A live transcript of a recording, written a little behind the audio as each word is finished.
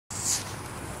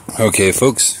Okay,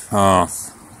 folks,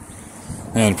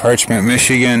 in Parchment,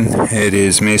 Michigan, it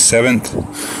is May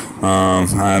 7th.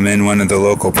 I'm in one of the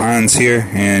local ponds here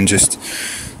and just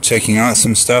checking out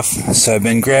some stuff. So I've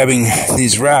been grabbing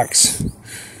these rocks.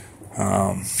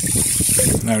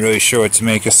 Not really sure what to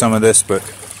make of some of this, but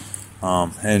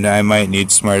and I might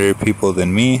need smarter people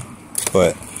than me,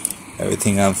 but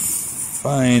everything I'm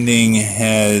finding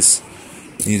has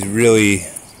these really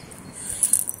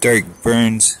dark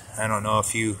burns. I don't know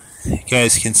if you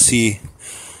guys can see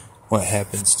what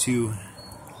happens too.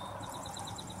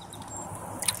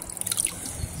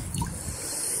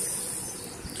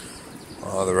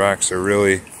 All the rocks are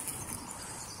really,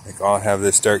 all have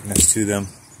this darkness to them.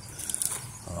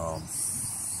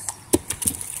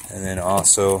 And then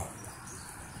also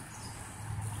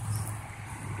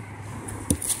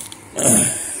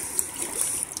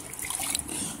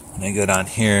when I go down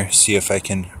here, see if I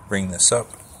can bring this up.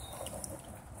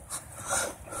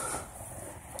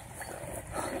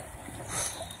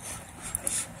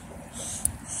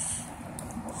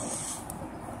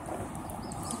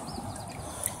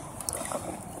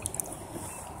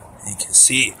 You can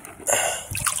see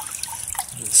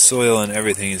the soil and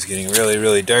everything is getting really,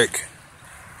 really dark.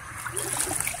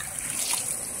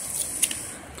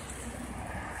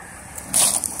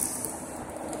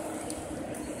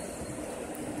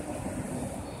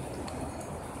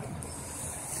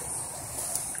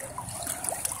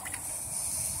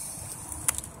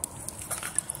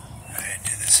 Alright,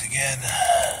 do this again.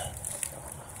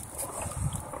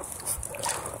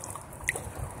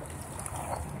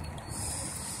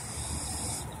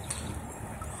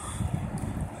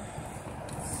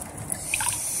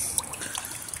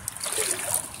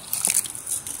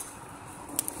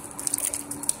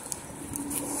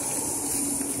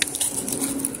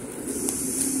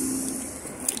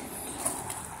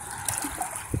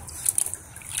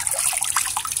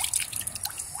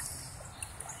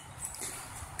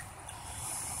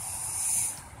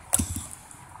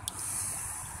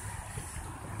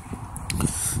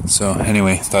 So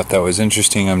anyway, thought that was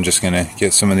interesting. I'm just going to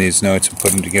get some of these notes and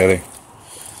put them together.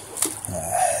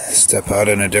 Step out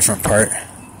in a different part.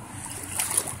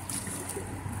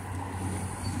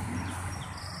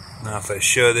 Now if I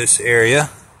show this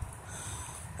area,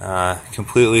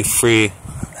 completely free,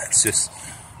 that's just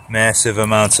massive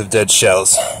amounts of dead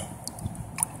shells.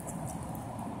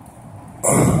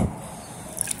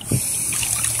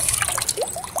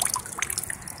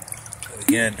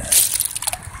 Again,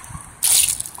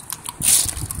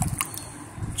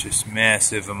 just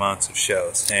massive amounts of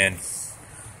shells, and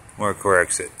more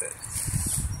quartzite that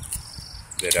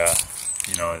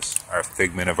you know, is our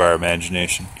figment of our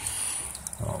imagination.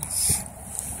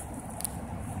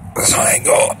 So I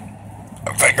go,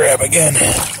 if I grab again,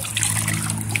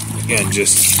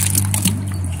 just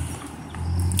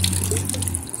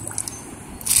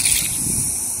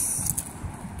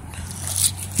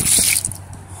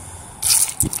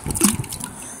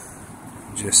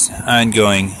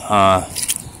ongoing.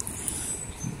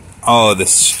 All of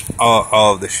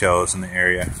the shells in the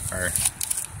area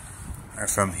are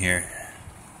from here.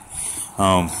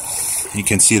 You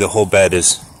can see the whole bed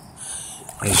is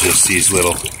just these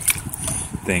little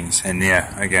things, and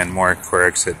yeah, again, more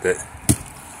quartzite that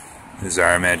is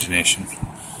our imagination.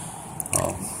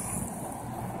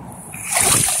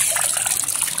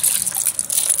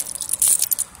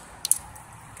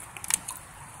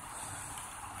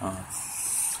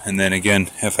 And then again,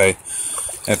 if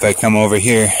I come over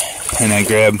here and I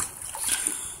grab,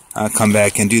 I'll come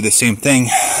back and do the same thing.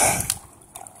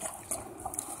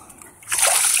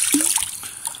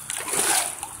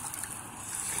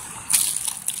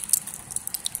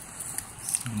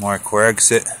 More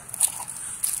quartzite,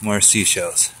 more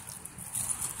seashells.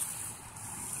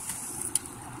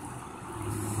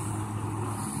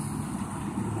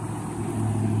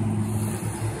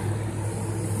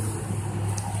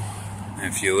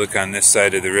 If you look on this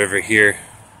side of the river here,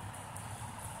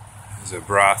 there's a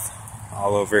broth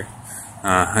all over.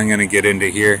 I'm going to get into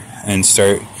here and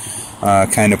start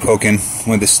kind of poking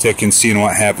with a stick and seeing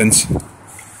what happens.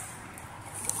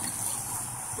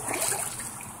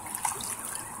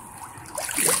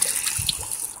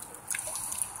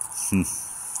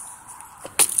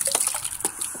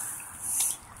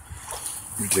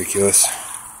 Ridiculous.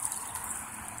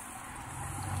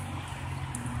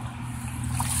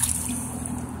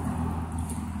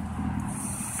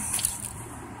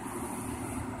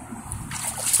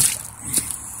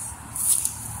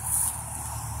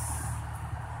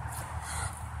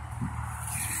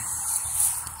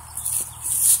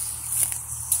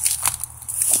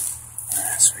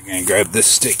 So we're going to grab this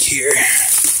stick here.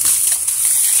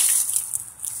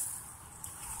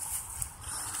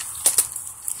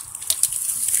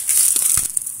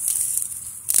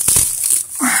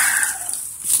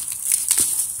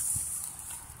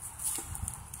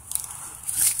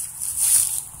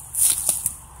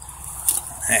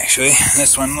 Actually,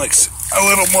 this one looks a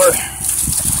little more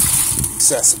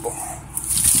accessible.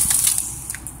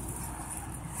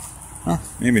 Huh,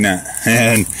 maybe not.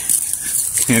 And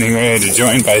getting ready to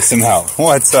join by some help.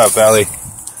 What's up, Ellie?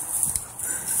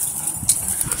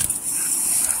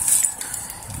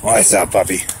 What's up,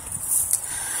 puppy?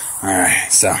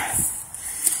 Alright, so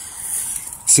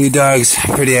Sea Dog's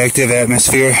pretty active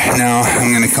atmosphere. Now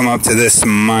I'm going to come up to this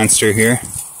monster here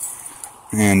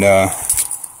and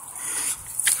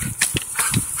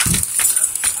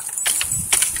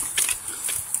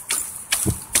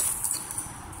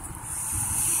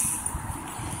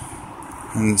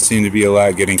doesn't seem to be a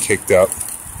lot getting kicked up.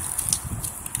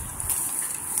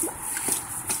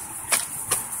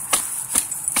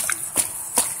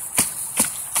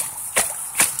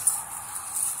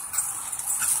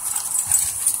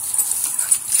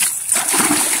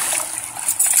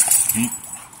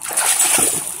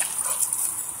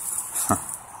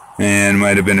 And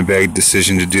might have been a bad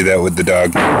decision to do that with the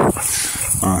dog.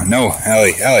 No,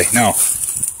 Ellie, no.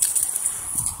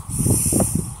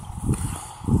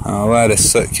 A lot of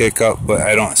soot kick up, but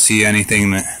I don't see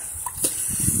anything that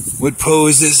would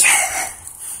pose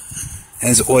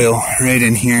as oil right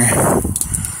in here.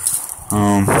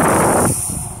 A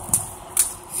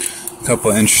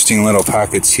couple interesting little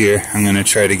pockets here. I'm going to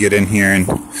try to get in here and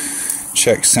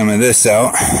check some of this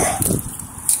out.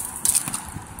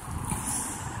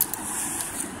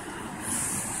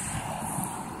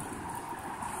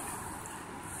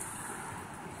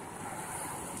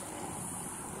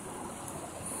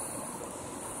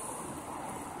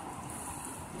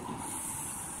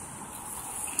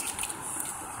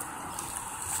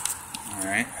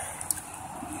 Alright.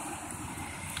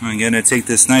 I'm going to take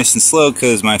this nice and slow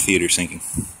because my feet are sinking.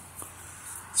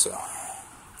 So.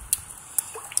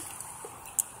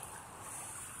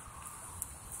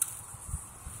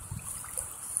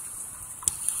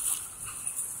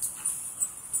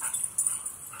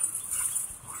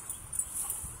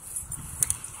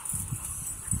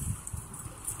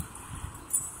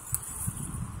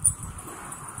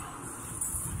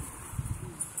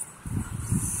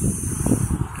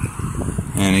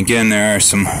 And again, there are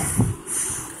some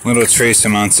little trace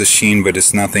amounts of sheen, but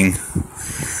it's nothing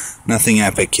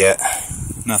epic yet.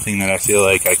 Nothing that I feel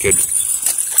like I could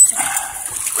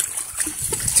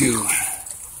do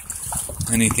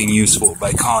anything useful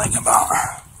by calling about.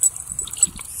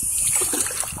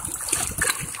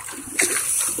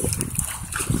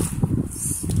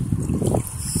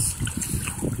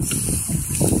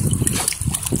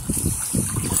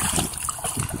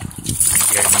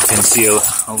 See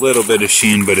a little bit of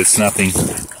sheen, but it's nothing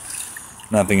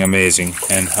amazing.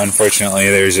 And unfortunately,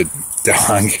 there's a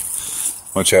dog,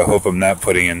 which I hope I'm not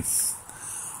putting in.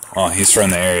 Well, he's from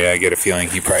the area. I get a feeling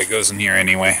he probably goes in here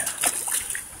anyway.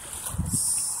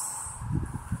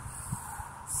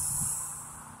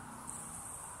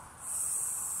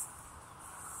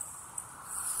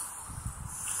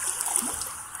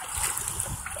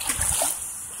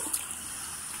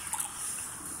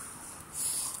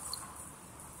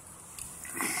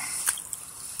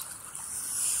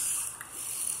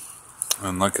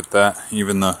 And look at that,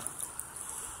 even the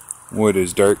wood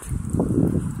is dark.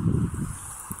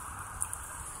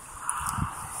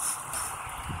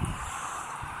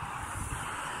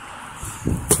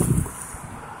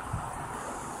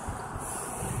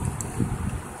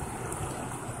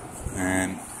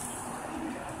 And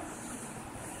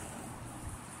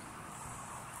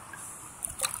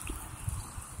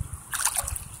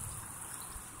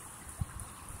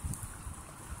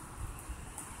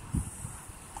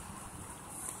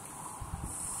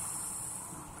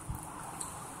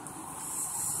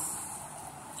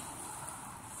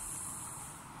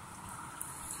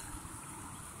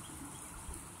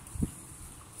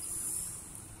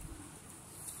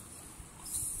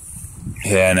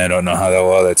yeah, and I don't know how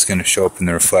well that's going to show up in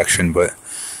the reflection, but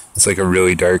it's like a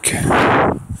really dark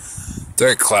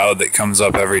cloud that comes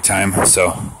up every time,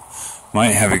 so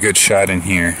might have a good shot in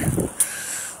here.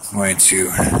 I'm going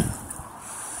to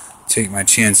take my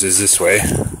chances this way.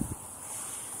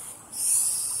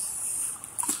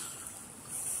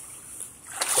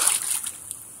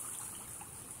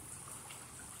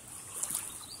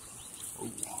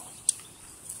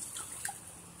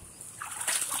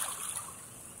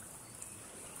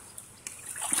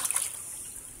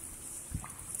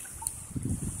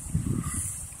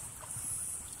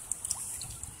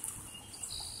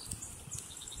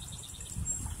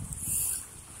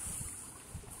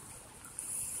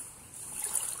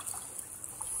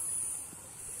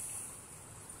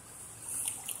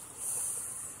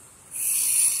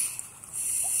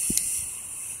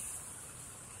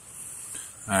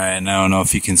 Alright, and I don't know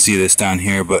if you can see this down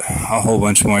here, but a whole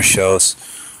bunch more shells.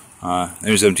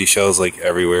 There's empty shells like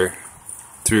everywhere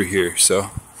through here, so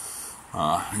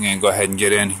I'm going to go ahead and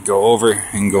get in, go over,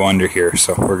 and go under here.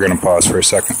 So we're going to pause for a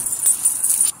second.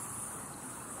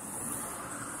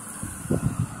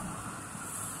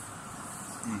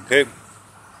 Okay,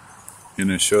 going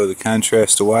to show the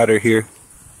contrast to water here.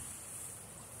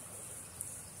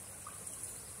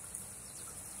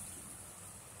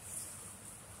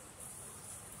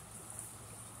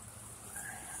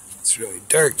 It's really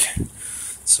dark,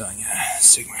 so I'm going to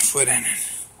stick my foot in.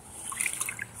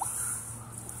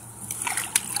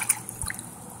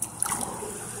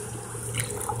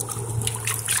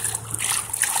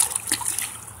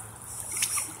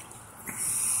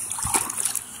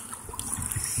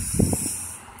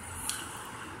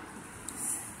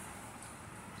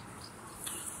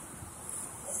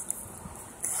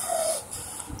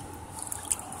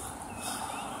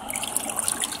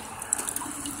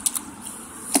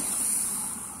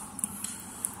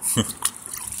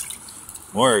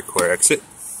 More core exit.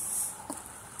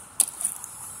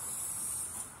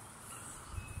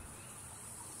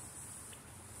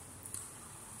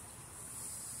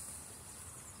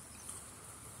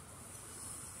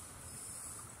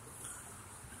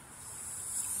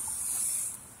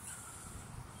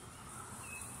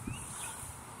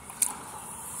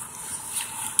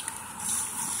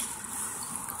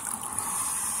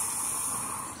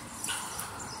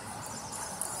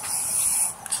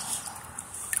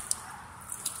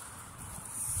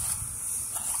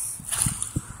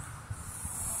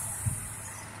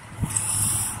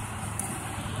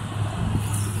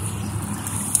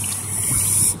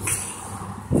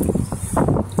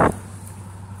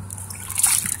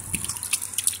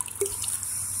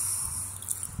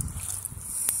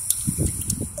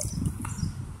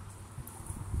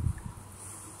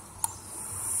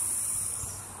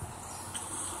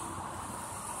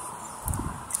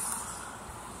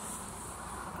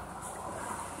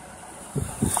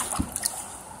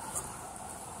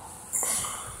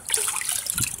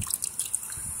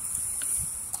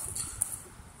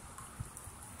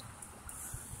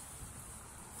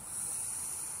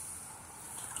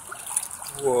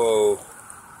 Whoa.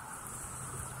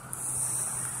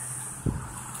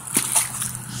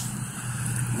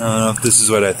 I don't know if this is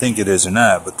what I think it is or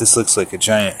not, but this looks like a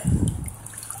giant.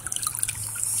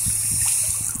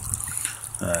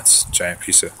 It's a giant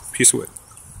piece of wood.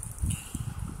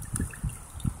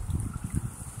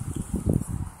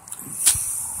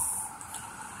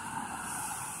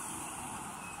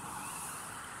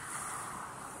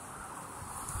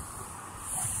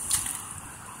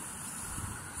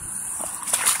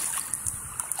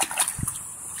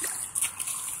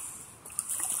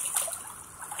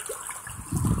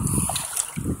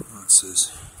 This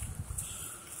is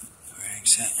for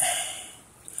exit.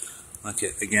 Look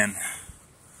at again.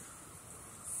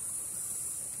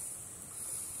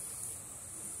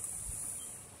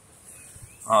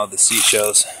 All the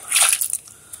seashells.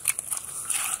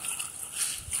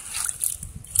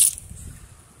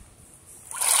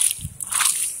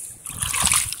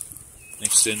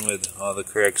 Mixed in with all the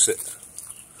core exit.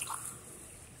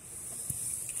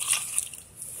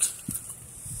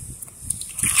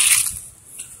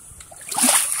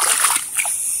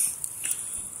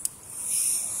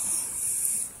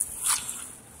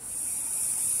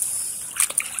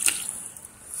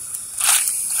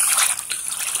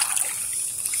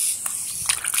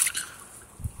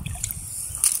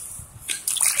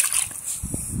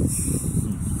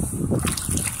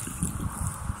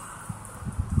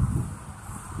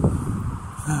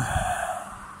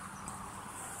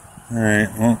 Alright,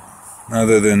 well,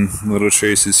 other than little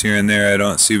traces here and there, I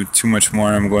don't see too much more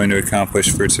I'm going to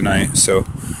accomplish for tonight, so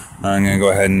I'm going to go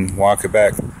ahead and walk it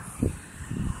back.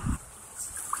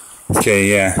 Okay,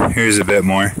 yeah, here's a bit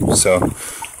more. So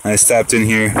I stopped in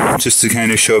here just to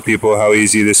kind of show people how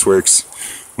easy this works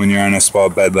when you're on a small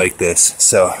bed like this.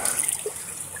 So,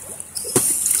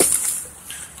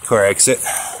 core exit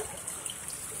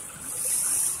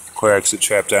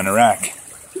trapped on a rock,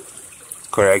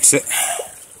 core exit.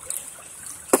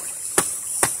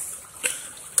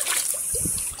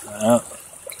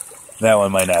 That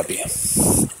one might not be.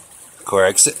 Core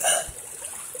exit.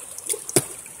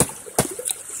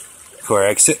 Core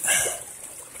exit.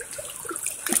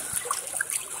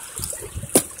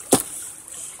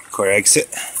 Core exit.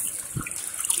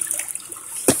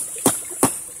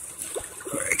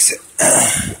 Core exit.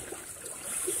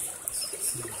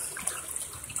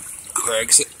 Core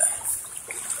exit.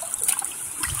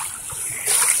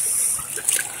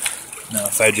 Now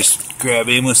if I just grab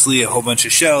aimlessly a whole bunch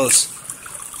of shells,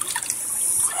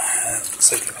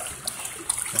 looks like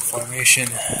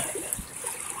formation.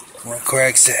 More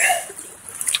corexit.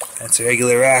 That's a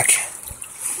regular rock.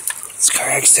 It's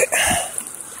corexit.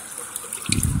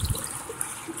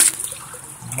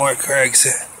 More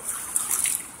corexit.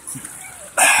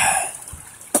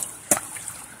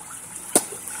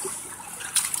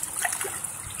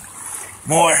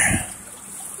 More.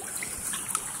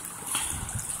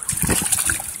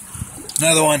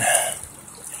 Another one.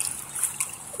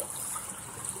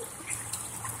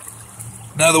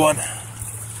 Another one.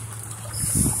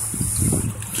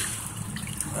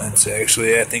 That's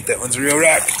actually, I think that one's a real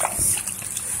rock.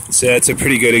 So that's a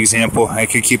pretty good example. I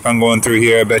could keep on going through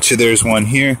here. I bet you there's one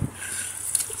here.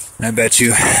 I bet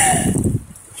you.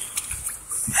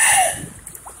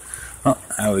 Oh,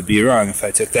 I would be wrong if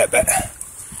I took that bet.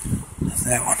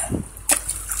 That one.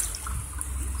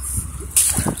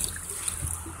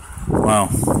 Wow.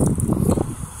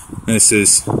 This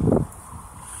is,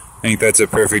 I think that's a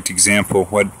perfect example.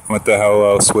 What the hell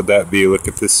else would that be? Look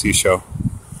at this seashell.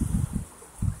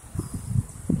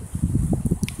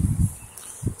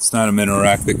 It's not a mineral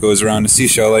rock that goes around a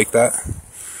seashell like that.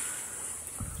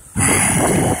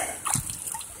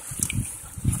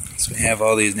 So we have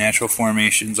all these natural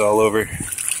formations all over.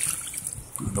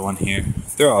 The one here.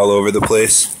 They're all over the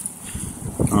place.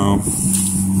 I'm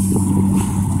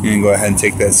gonna go ahead and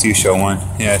take that seashell one.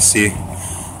 Yeah, see.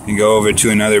 And go over to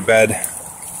another bed.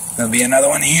 There'll be another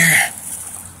one here.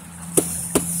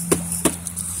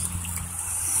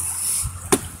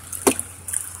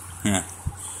 Yeah.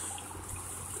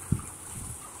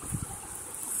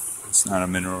 It's not a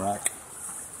mineral rock.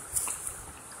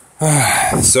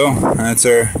 So, that's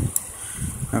our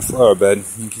flower bed.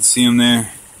 You can see them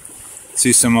there.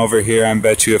 See some over here. I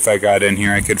bet you if I got in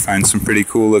here I could find some pretty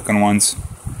cool looking ones.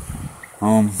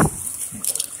 Oh,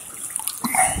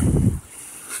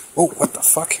 what the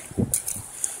fuck?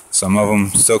 Some of them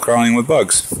still crawling with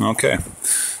bugs. Okay.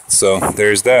 So,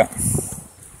 there's that.